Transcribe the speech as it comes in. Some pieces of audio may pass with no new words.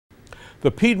The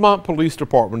Piedmont Police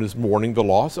Department is mourning the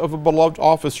loss of a beloved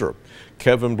officer.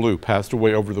 Kevin Blue passed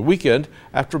away over the weekend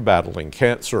after battling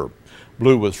cancer.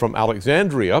 Blue was from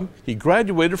Alexandria. He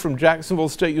graduated from Jacksonville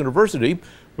State University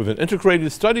with an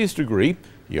integrated studies degree.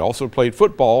 He also played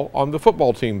football on the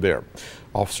football team there.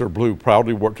 Officer Blue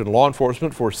proudly worked in law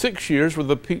enforcement for 6 years with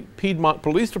the Piedmont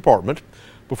Police Department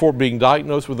before being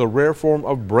diagnosed with a rare form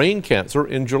of brain cancer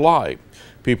in July.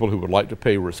 People who would like to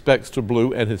pay respects to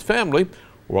Blue and his family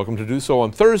are welcome to do so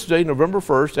on Thursday, November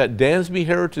 1st at Dansby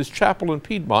Heritage Chapel in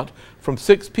Piedmont from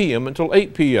 6 p.m. until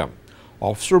 8 p.m.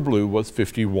 Officer Blue was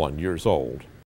 51 years old.